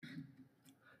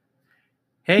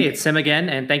Hey, it's Sim again,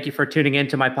 and thank you for tuning in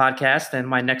to my podcast and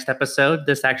my next episode.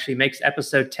 This actually makes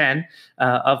episode 10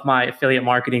 of my Affiliate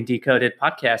Marketing Decoded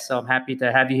podcast. So I'm happy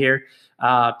to have you here.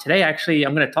 Today, actually,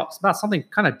 I'm going to talk about something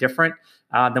kind of different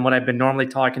than what I've been normally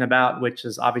talking about, which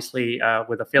is obviously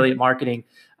with affiliate marketing.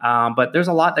 But there's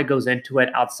a lot that goes into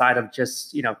it outside of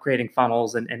just creating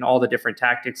funnels and all the different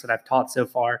tactics that I've taught so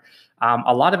far.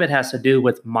 A lot of it has to do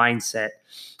with mindset.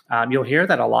 You'll hear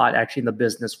that a lot actually in the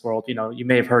business world. You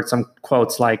may have heard some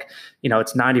quotes like,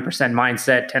 it's 90%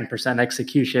 mindset, 10%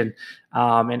 execution.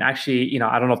 And actually,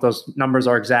 I don't know if those numbers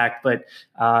are exact, but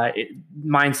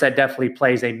mindset definitely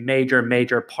plays a major,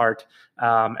 major part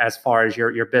as far as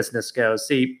your business goes.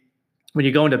 See, when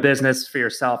you go into business for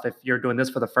yourself, if you're doing this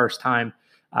for the first time,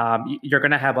 you're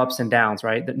going to have ups and downs,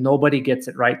 right? That nobody gets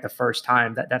it right the first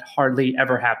time. That hardly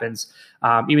ever happens.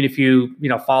 Even if you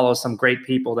follow some great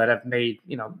people that have made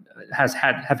have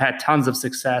had tons of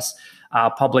success,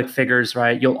 public figures,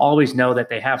 right? You'll always know that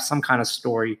they have some kind of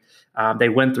story. They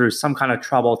went through some kind of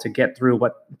trouble to get through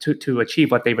to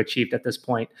achieve what they've achieved at this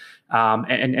point.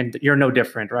 And you're no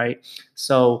different, right?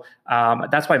 So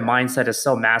that's why mindset is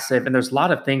so massive. And there's a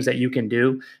lot of things that you can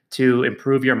do to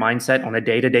improve your mindset on a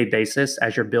day-to-day basis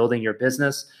as you're building your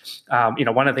business.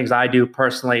 One of the things I do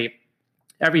personally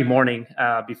every morning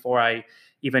before I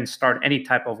even start any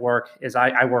type of work is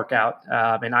I work out,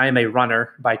 and I am a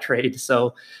runner by trade.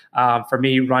 So for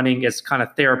me, running is kind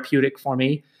of therapeutic for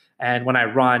me. And when I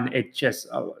run, it just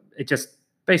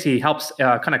basically helps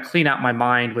kind of clean out my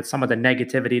mind with some of the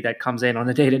negativity that comes in on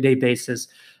a day-to-day basis.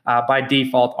 By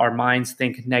default, our minds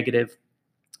think negative.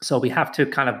 So we have to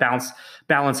kind of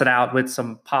balance it out with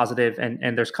some positive,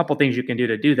 and there's a couple things you can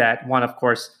do that. One, of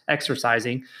course,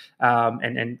 exercising,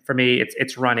 and for me,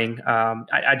 it's running.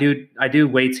 I do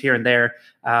weights here and there,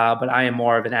 but I am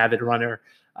more of an avid runner.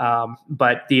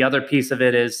 But the other piece of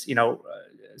it is,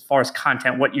 as far as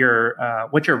content, what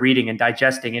you're reading and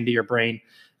digesting into your brain.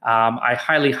 I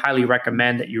highly, highly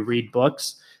recommend that you read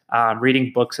books.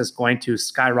 Reading books is going to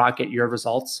skyrocket your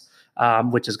results,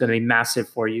 which is going to be massive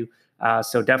for you.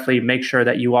 So definitely make sure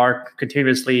that you are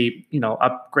continuously,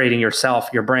 upgrading yourself,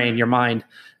 your brain, your mind,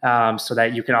 so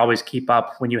that you can always keep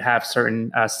up when you have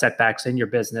certain setbacks in your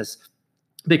business.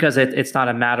 Because it's not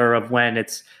a matter of when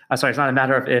it's not a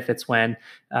matter of if, it's when,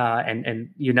 and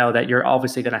that you're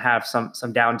obviously going to have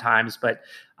some down times, but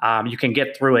you can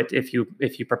get through it if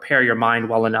you prepare your mind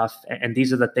well enough. And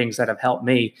these are the things that have helped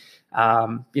me,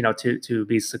 to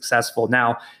be successful.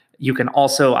 Now, you can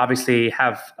also obviously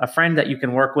have a friend that you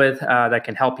can work with that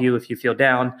can help you if you feel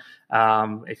down,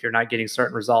 if you're not getting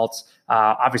certain results.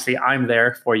 Obviously, I'm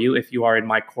there for you if you are in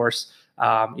my course.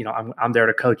 I'm there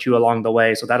to coach you along the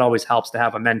way. So that always helps to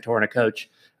have a mentor and a coach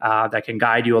that can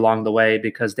guide you along the way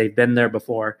because they've been there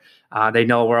before. They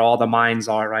know where all the mines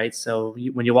are, right? So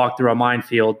when you walk through a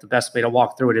minefield, the best way to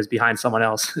walk through it is behind someone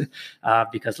else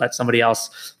because let somebody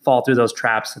else fall through those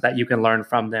traps so that you can learn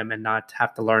from them and not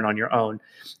have to learn on your own.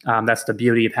 That's the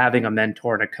beauty of having a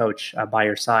mentor and a coach by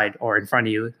your side or in front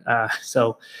of you.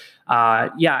 To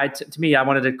me, I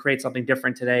wanted to create something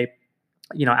different today,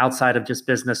 outside of just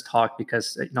business talk,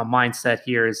 because mindset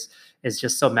here is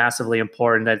just so massively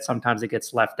important that sometimes it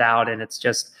gets left out, and it's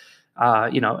just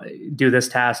do this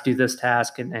task,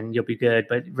 and you'll be good.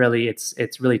 But really,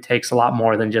 it's really takes a lot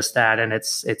more than just that, and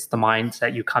it's the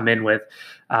mindset you come in with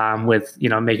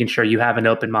making sure you have an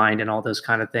open mind and all those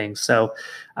kind of things. So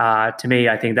to me,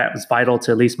 I think that was vital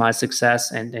to at least my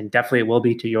success, and definitely it will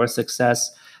be to your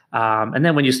success. And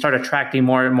then when you start attracting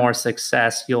more and more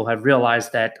success, you'll have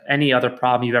realized that any other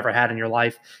problem you've ever had in your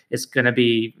life is going to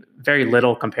be very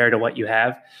little compared to what you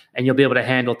have, and you'll be able to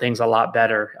handle things a lot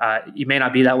better. You may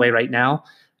not be that way right now,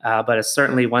 but it's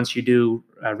certainly once you do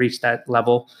reach that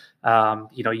level,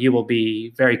 you will be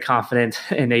very confident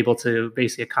and able to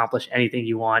basically accomplish anything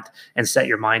you want and set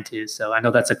your mind to. So I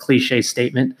know that's a cliche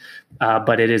statement,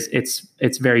 but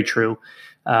it's very true.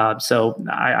 So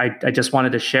I just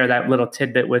wanted to share that little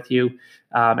tidbit with you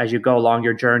as you go along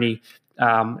your journey,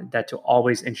 that to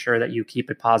always ensure that you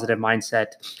keep a positive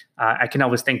mindset. I can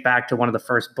always think back to one of the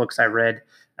first books I read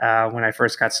when I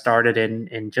first got started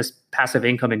in just passive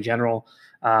income in general.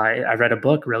 I read a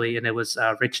book really, and it was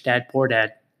Rich Dad, Poor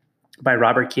Dad by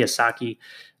Robert Kiyosaki.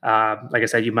 Like I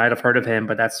said, you might have heard of him,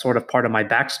 but that's sort of part of my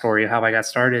backstory of how I got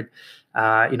started.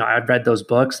 I've read those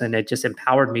books, and it just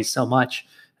empowered me so much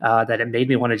that it made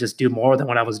me want to just do more than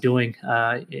what I was doing.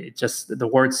 It just, the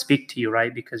words speak to you,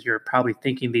 right? Because you're probably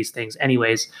thinking these things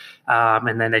anyways.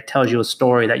 And then it tells you a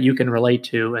story that you can relate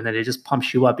to, and then it just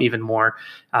pumps you up even more.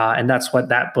 And that's what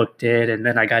that book did. And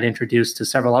then I got introduced to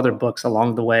several other books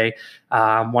along the way,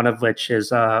 one of which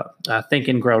is Think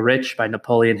and Grow Rich by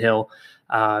Napoleon Hill.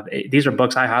 These are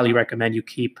books I highly recommend you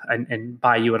keep and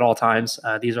buy you at all times.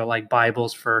 These are like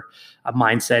Bibles for a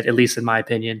mindset, at least in my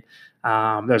opinion.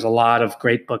 There's a lot of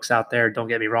great books out there. Don't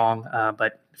get me wrong.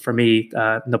 But for me,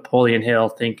 Napoleon Hill,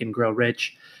 Think and Grow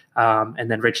Rich, and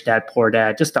then Rich Dad, Poor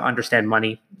Dad, just to understand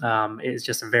money is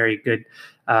just a very good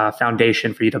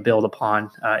foundation for you to build upon.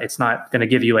 It's not going to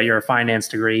give you your finance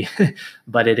degree,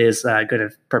 but it is going to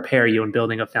prepare you in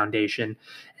building a foundation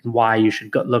and why you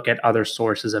should look at other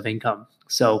sources of income.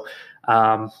 So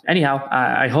anyhow,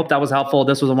 I hope that was helpful.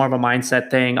 This was more of a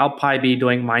mindset thing. I'll probably be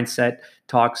doing mindset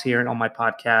talks here and on my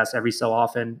podcast every so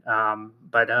often.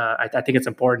 But I think it's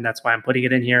important. That's why I'm putting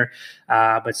it in here.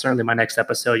 But certainly my next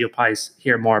episode, you'll probably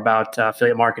hear more about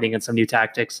affiliate marketing and some new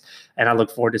tactics. And I look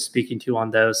forward to speaking to you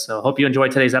on those. So hope you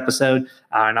enjoyed today's episode.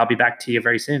 And I'll be back to you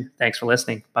very soon. Thanks for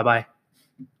listening. Bye-bye.